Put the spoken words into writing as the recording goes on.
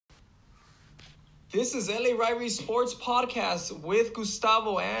This is LA Rivalry Sports Podcast with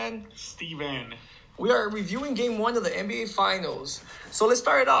Gustavo and Steven. We are reviewing Game 1 of the NBA Finals. So let's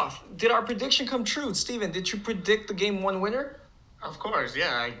start it off. Did our prediction come true? Steven, did you predict the Game 1 winner? Of course,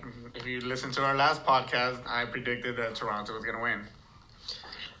 yeah. If you listen to our last podcast, I predicted that Toronto was going to win.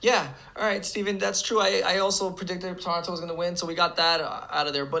 Yeah, all right, Steven, that's true. I also predicted Toronto was going to win, so we got that out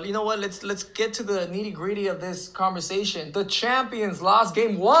of there. But you know what? Let's get to the nitty-gritty of this conversation. The champions lost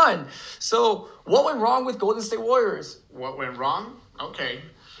Game 1. So what went wrong with Golden State Warriors? What went wrong? Okay.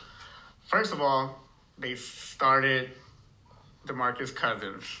 First of all, they started DeMarcus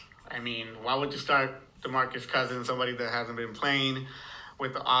Cousins. I mean, why would you start DeMarcus Cousins, somebody that hasn't been playing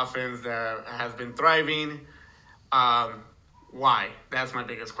with the offense that has been thriving? Why? That's my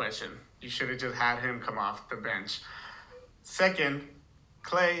biggest question. You should have just had him come off the bench. Second,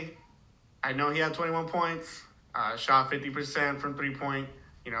 Klay, I know he had 21 points, shot 50% from three-point.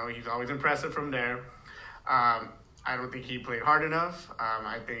 You know, he's always impressive from there. I don't think he played hard enough.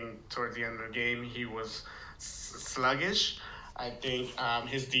 I think towards the end of the game, he was sluggish. I think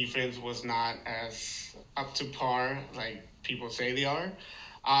his defense was not as up to par like people say they are.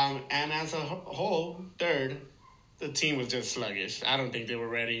 And as a whole, third, the team was just sluggish. I don't think they were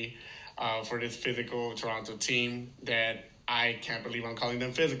ready for this physical Toronto team that I can't believe I'm calling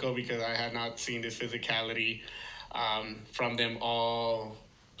them physical because I had not seen this physicality from them all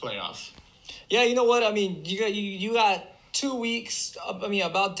playoffs. Yeah, you know what? I mean, you got 2 weeks,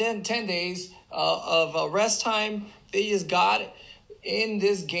 about 10 days of rest time. They just got in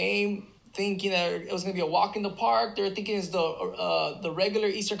this game thinking that it was going to be a walk in the park. They're thinking it's the regular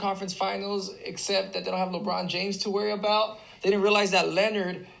Eastern Conference Finals, except that they don't have LeBron James to worry about. They didn't realize that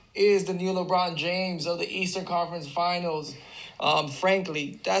Leonard is the new LeBron James of the Eastern Conference Finals.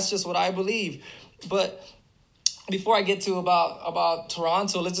 Frankly, that's just what I believe. But before I get to about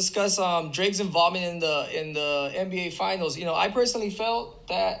Toronto, let's discuss Drake's involvement in the NBA Finals. You know, I personally felt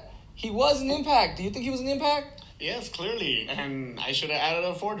that he was an impact. Do you think he was an impact? Yes, clearly. And I should have added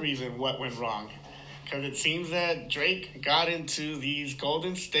a fourth reason what went wrong. Because it seems that Drake got into these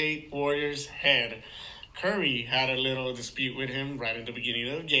Golden State Warriors' head. Curry had a little dispute with him right at the beginning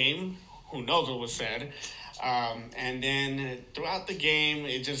of the game. Who knows what was said. And then throughout the game,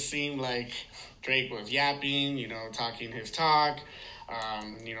 it just seemed like Drake was yapping, talking his talk.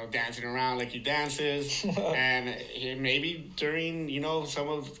 Dancing around like he dances. And maybe during, some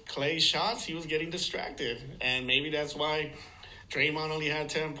of Klay's shots, he was getting distracted. And maybe that's why Draymond only had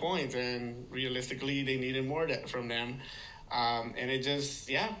 10 points. And realistically, they needed more from them. And it just,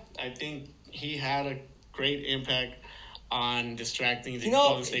 I think he had a great impact on distracting the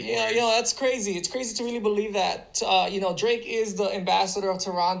Golden State Warriors. Yeah, that's crazy. It's crazy to really believe that. Drake is the ambassador of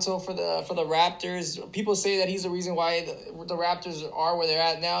Toronto for the Raptors. People say that he's the reason why the Raptors are where they're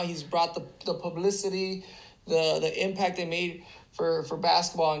at now. He's brought the publicity, the impact they made for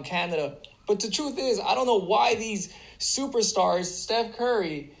basketball in Canada. But the truth is, I don't know why these superstars, Steph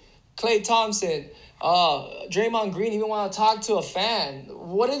Curry, Klay Thompson, Draymond Green, even want to talk to a fan.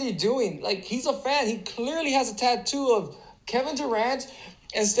 What are they doing? Like, he's a fan. He clearly has a tattoo of Kevin Durant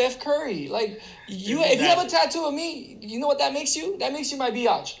and Steph Curry. Like, if you have a tattoo of me, you know what that makes you? That makes you my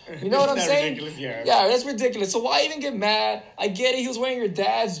biatch. You know what I'm saying? Ridiculous? Yeah, that's ridiculous. So why even get mad? I get it. He was wearing your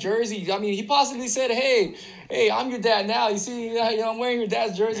dad's jersey. I mean, he possibly said, hey, I'm your dad now. You see, I'm wearing your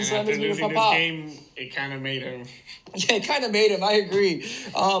dad's jersey, and so that makes me your papa. After losing this game, it kind of made him. Yeah, it kind of made him. I agree.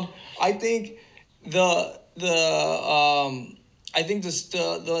 I think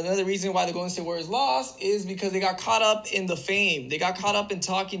another reason why the Golden State Warriors lost is because they got caught up in the fame. They got caught up in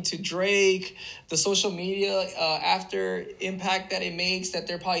talking to Drake, the social media after impact that it makes that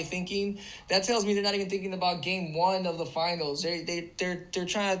they're probably thinking. That tells me they're not even thinking about Game 1 of the Finals. They're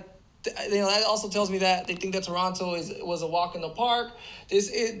trying to. That also tells me that they think that Toronto was a walk in the park. They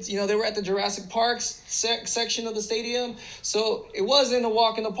were at the Jurassic Park section of the stadium, so it wasn't a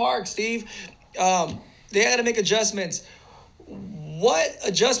walk in the park, Steve. They had to make adjustments. What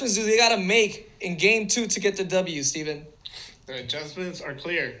adjustments do they got to make in Game 2 to get the W, Steven? The adjustments are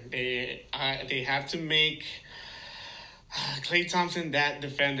clear. They have to make Klay Thompson that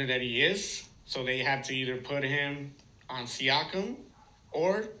defender that he is. So they have to either put him on Siakam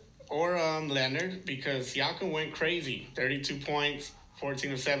or Leonard, because Siakam went crazy. 32 points,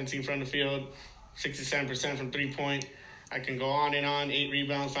 14 of 17 from the field, 67% from three-point. I can go on and on. 8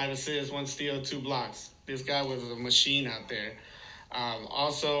 rebounds, 5 assists, 1 steal, 2 blocks. This guy was a machine out there.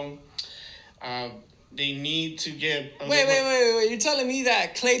 They need to get... Wait. You're telling me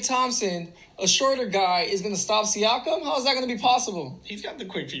that Klay Thompson, a shorter guy, is going to stop Siakam? How is that going to be possible? He's got the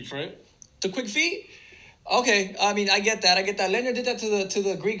quick feet for it. The quick feet? Okay, I mean, I get that. I get that. Leonard did that to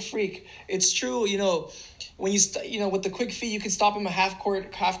the Greek Freak. It's true, when with the quick feet, you can stop him a half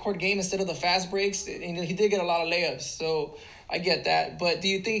court game instead of the fast breaks. And he did get a lot of layups, so I get that. But do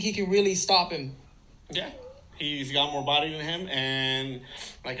you think he can really stop him? Yeah, he's got more body than him, and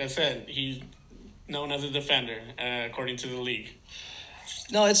like I said, he's known as a defender according to the league.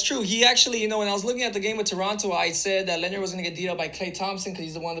 No, it's true. He actually, when I was looking at the game with Toronto, I said that Leonard was going to get beat up by Klay Thompson because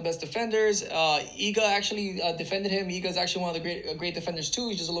he's one of the best defenders. Iga actually defended him. Iga's actually one of the great defenders too.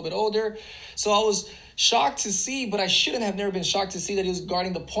 He's just a little bit older. So I was shocked to see, but I shouldn't have never been shocked to see that he was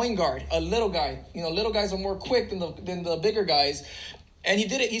guarding the point guard, a little guy. Little guys are more quick than the bigger guys. And he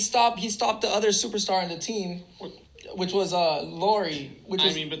did it. He stopped the other superstar on the team, which was Laurie.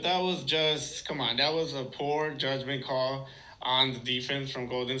 But that was just, come on, that was a poor judgment call on the defense from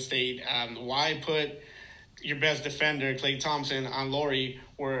Golden State. Why put your best defender, Klay Thompson, on Laurie,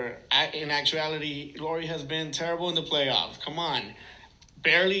 where in actuality, Laurie has been terrible in the playoffs? Come on.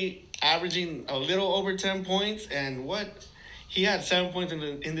 Barely averaging a little over 10 points, and what? He had 7 points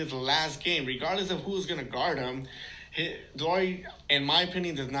in this last game. Regardless of who's going to guard him, Laurie, in my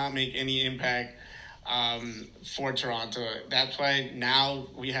opinion, does not make any impact for Toronto. That's why now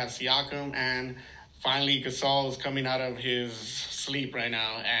we have Siakam, and finally Gasol is coming out of his sleep right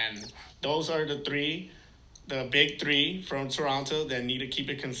now. And those are the big three from Toronto that need to keep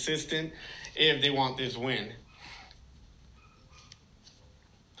it consistent if they want this win.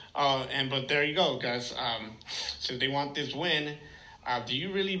 But there you go, guys. So they want this win. Do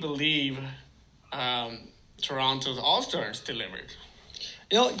you really believe Toronto's All-Stars delivered?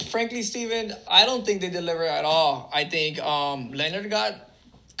 Frankly, Steven, I don't think they deliver at all. I think Leonard got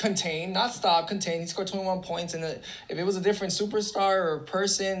contained, not stopped, contained. He scored 21 points, and if it was a different superstar or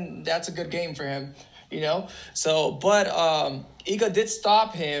person, that's a good game for him, So, but Iga did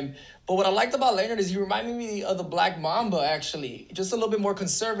stop him. But what I liked about Leonard is he reminded me of the Black Mamba, actually. Just a little bit more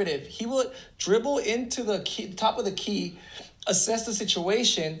conservative. He would dribble into the top of the key, assess the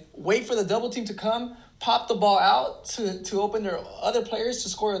situation, wait for the double team to come, pop the ball out to open their other players to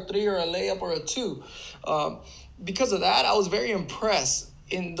score a 3 or a layup or a 2. Because of that, I was very impressed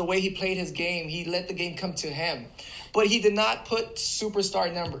in the way he played his game. He let the game come to him. But he did not put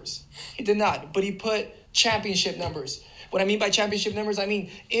superstar numbers. He did not. But he put championship numbers. What I mean by championship numbers, I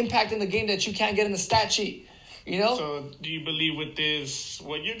mean impact in the game that you can't get in the stat sheet. So do you believe with this,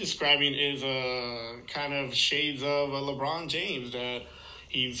 what you're describing is kind of shades of a LeBron James, that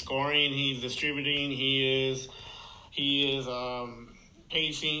he's scoring, he's distributing, he is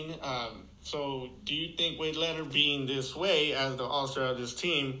pacing. So do you think with Leonard being this way as the all-star of this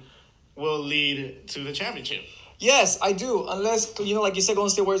team will lead to the championship? Yes, I do. Unless, like you said, Golden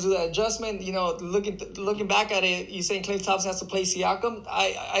State Warriors do that adjustment. Looking back at it, you're saying Klay Thompson has to play Siakam.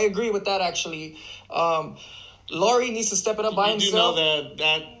 I agree with that, actually. Laurie needs to step it up by himself. You know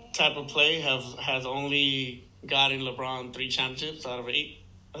that type of play has only gotten LeBron 3 championships out of 8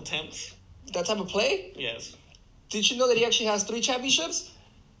 attempts. That type of play? Yes. Did you know that he actually has 3 championships?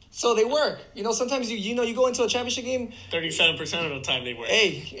 So they work. Sometimes you go into a championship game. 37% of the time they work.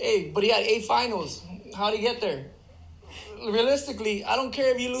 Hey, but he had 8 finals. How'd he get there? Realistically, I don't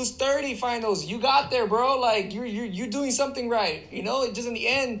care if you lose 30 finals. You got there, bro. Like, you're doing something right. Just in the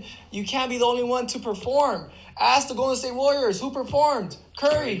end, you can't be the only one to perform. Ask the Golden State Warriors who performed.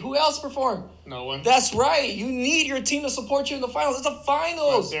 Curry. Who else performed? No one. That's right. You need your team to support you in the finals. It's a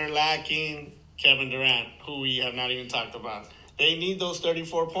finals. But they're lacking Kevin Durant, who we have not even talked about. They need those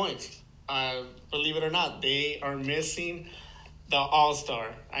 34 points. Believe it or not, they are missing the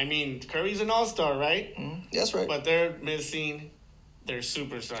all-star. I mean, Curry's an all-star, right? That's right. But they're missing their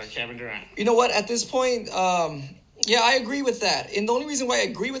superstar, Kevin Durant. You know what? At this point, I agree with that. And the only reason why I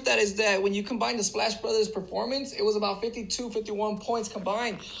agree with that is that when you combine the Splash Brothers performance, it was about 52, 51 points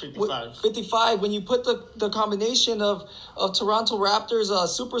combined. 55. When you put the combination of Toronto Raptors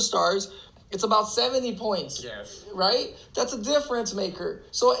superstars, it's about 70 points. Yes. Right? That's a difference maker.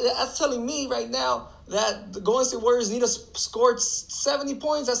 So that's telling me right now that the Golden State Warriors need to score 70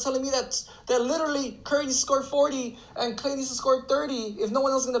 points. That's telling me that literally Curry needs to score 40 and Klay needs to score 30 if no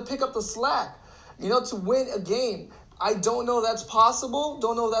one else is going to pick up the slack, to win a game. I don't know if that's possible.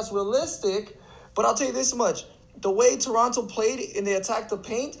 Don't know if that's realistic. But I'll tell you this much. The way Toronto played and they attacked the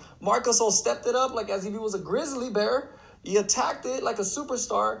paint, Marc Gasol stepped it up like as if he was a grizzly bear. He attacked it like a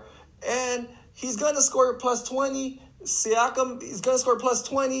superstar. And he's going to score plus 20. Siakam is going to score plus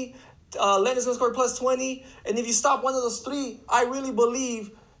 20. Leonard's going to score plus 20. And if you stop one of those 3, I really believe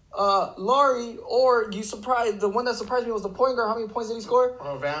Laurie, or the one that surprised me was the point guard. How many points did he score?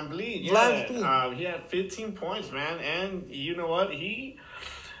 Van Vliet. Yeah. He had 15 points, man. And you know what?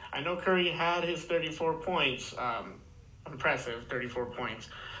 I know Curry had his 34 points. Impressive, 34 points.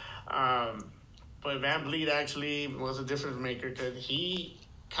 But Van Vliet actually was a difference maker because he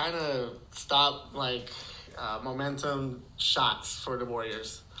kind of stopped momentum shots for the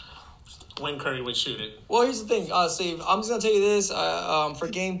Warriors when Curry would shoot it. Well, here's the thing, Steve. I'm just gonna tell you this. For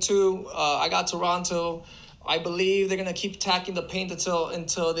Game 2, I got Toronto. I believe they're gonna keep attacking the paint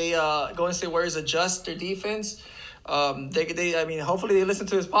until they Golden State Warriors adjust their defense. I mean, hopefully they listen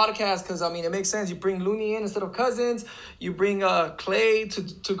to his podcast because I mean it makes sense. You bring Looney in instead of Cousins. You bring Clay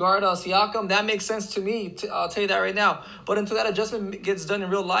to guard Siakam. That makes sense to me. I'll tell you that right now. But until that adjustment gets done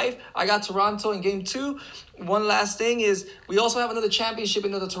in real life, I got Toronto in Game 2. One last thing is we also have another championship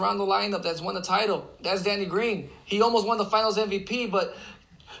in the Toronto lineup that's won the title. That's Danny Green. He almost won the Finals MVP, but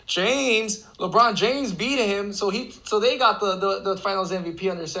LeBron James beat him, so they got the Finals MVP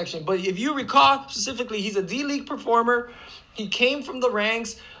on their section. But if you recall specifically, he's a D-League performer. He came from the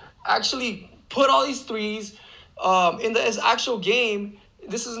ranks, actually put all these threes in his actual game.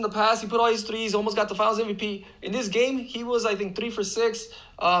 This is in the past. He put all these threes, almost got the Finals MVP. In this game, he was, I think, 3 for 6.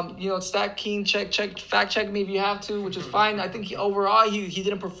 Stat Keen, fact check me if you have to, which is fine. I think overall he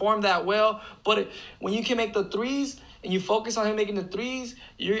didn't perform that well. But when you can make the threes and you focus on him making the threes,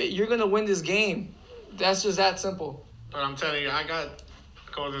 you're going to win this game. That's just that simple. But I'm telling you, I got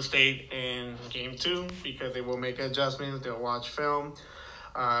Golden State in Game 2 because they will make adjustments. They'll watch film.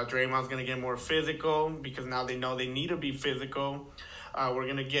 Draymond's going to get more physical because now they know they need to be physical. We're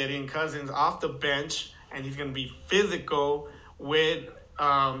going to get in Cousins off the bench, and he's going to be physical with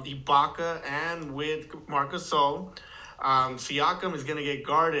Ibaka and with Marcus Gasol. Siakam is going to get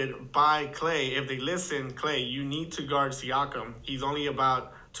guarded by Clay. If they listen, Clay, you need to guard Siakam. He's only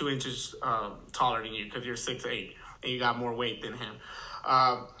about 2 inches taller than you because you're 6'8", and you got more weight than him.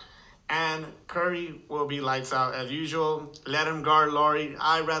 And Curry will be lights out as usual. Let him guard Laurie.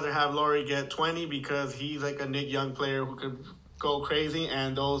 I'd rather have Laurie get 20 because he's like a Nick Young player who could go crazy,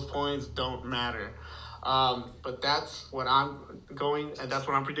 and those points don't matter. But that's what I'm going, and that's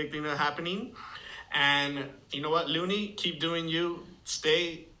what I'm predicting happening. And you know what, Looney, keep doing you.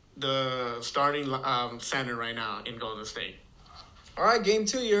 Stay the starting center right now in Golden State. All right, Game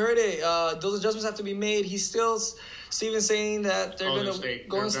 2, you heard it. Those adjustments have to be made. Steven's saying that they're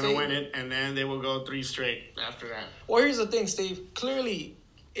going to win it, and then they will go 3 straight after that. Well, here's the thing, Steve. Clearly,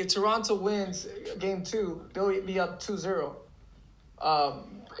 if Toronto wins Game 2, they'll be up 2-0.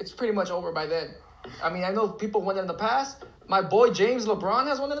 It's pretty much over by then. I mean, I know people won it in the past. My boy James LeBron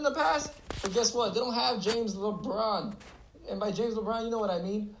has won it in the past. But guess what? They don't have James LeBron. And by James LeBron, you know what I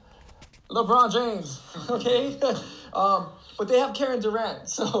mean. LeBron James, okay? But they have Kevin Durant.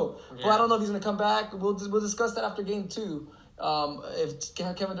 So, yeah. Well, I don't know if he's going to come back. We'll discuss that after Game 2, if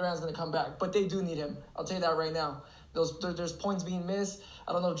Kevin Durant's going to come back. But they do need him. I'll tell you that right now. There's points being missed.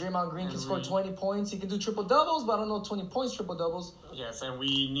 I don't know if Draymond Green can score 20 points. He can do triple-doubles, but I don't know 20 points triple-doubles. Yes, and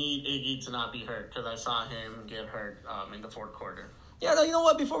we need Iggy to not be hurt because I saw him get hurt in the fourth quarter. Yeah, no, you know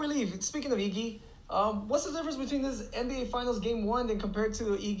what? Before we leave, speaking of Iggy, what's the difference between this NBA Finals Game 1 than compared to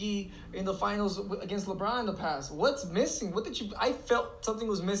Iggy in the Finals against LeBron in the past? What's missing? I felt something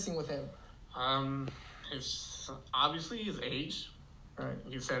was missing with him. It's obviously his age. Right.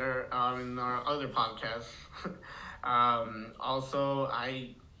 You said it in our other podcast. Also,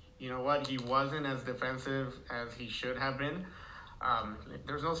 you know what? He wasn't as defensive as he should have been.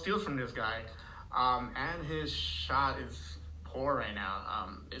 There's no steals from this guy. And his shot is poor right now.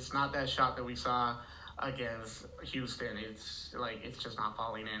 It's not that shot that we saw against Houston. It's just not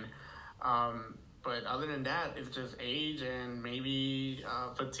falling in. But other than that, it's just age and maybe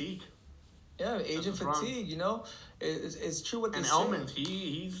fatigue. Yeah, age and fatigue, you know. It's true what they say. And Elmond,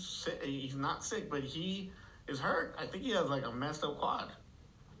 he's not sick, but he is hurt. I think he has like a messed up quad.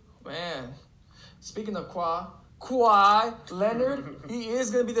 Man, speaking of Kawhi Leonard, he is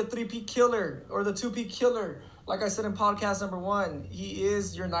going to be the 3-peat killer or the 2-peat killer. Like I said in podcast number 1, he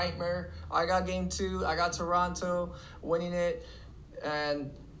is your nightmare. I got Game 2. I got Toronto winning it.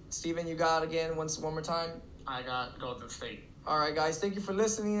 And Steven, you got again one more time? I got Golden State. All right, guys. Thank you for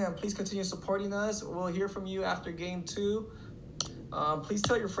listening, and please continue supporting us. We'll hear from you after Game 2. Please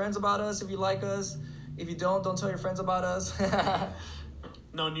tell your friends about us if you like us. If you don't tell your friends about us.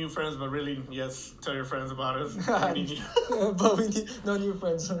 No new friends, but really, yes, tell your friends about us. But we need no new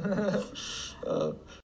friends.